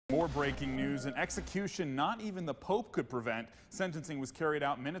More breaking news, an execution not even the Pope could prevent. Sentencing was carried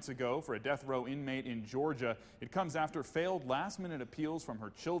out minutes ago for a death row inmate in Georgia. It comes after failed last-minute appeals from her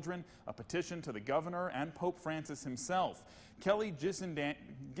children, a petition to the governor, and Pope Francis himself. Kelly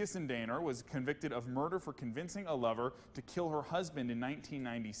Gissendaner was convicted of murder for convincing a lover to kill her husband in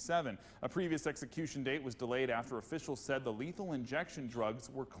 1997. A previous execution date was delayed after officials said the lethal injection drugs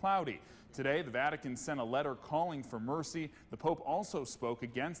were cloudy. Today, the Vatican sent a letter calling for mercy. The Pope also spoke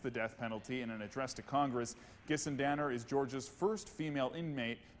against the death penalty in an address to Congress. Gissendaner is Georgia's first female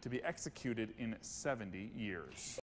inmate to be executed in 70 years.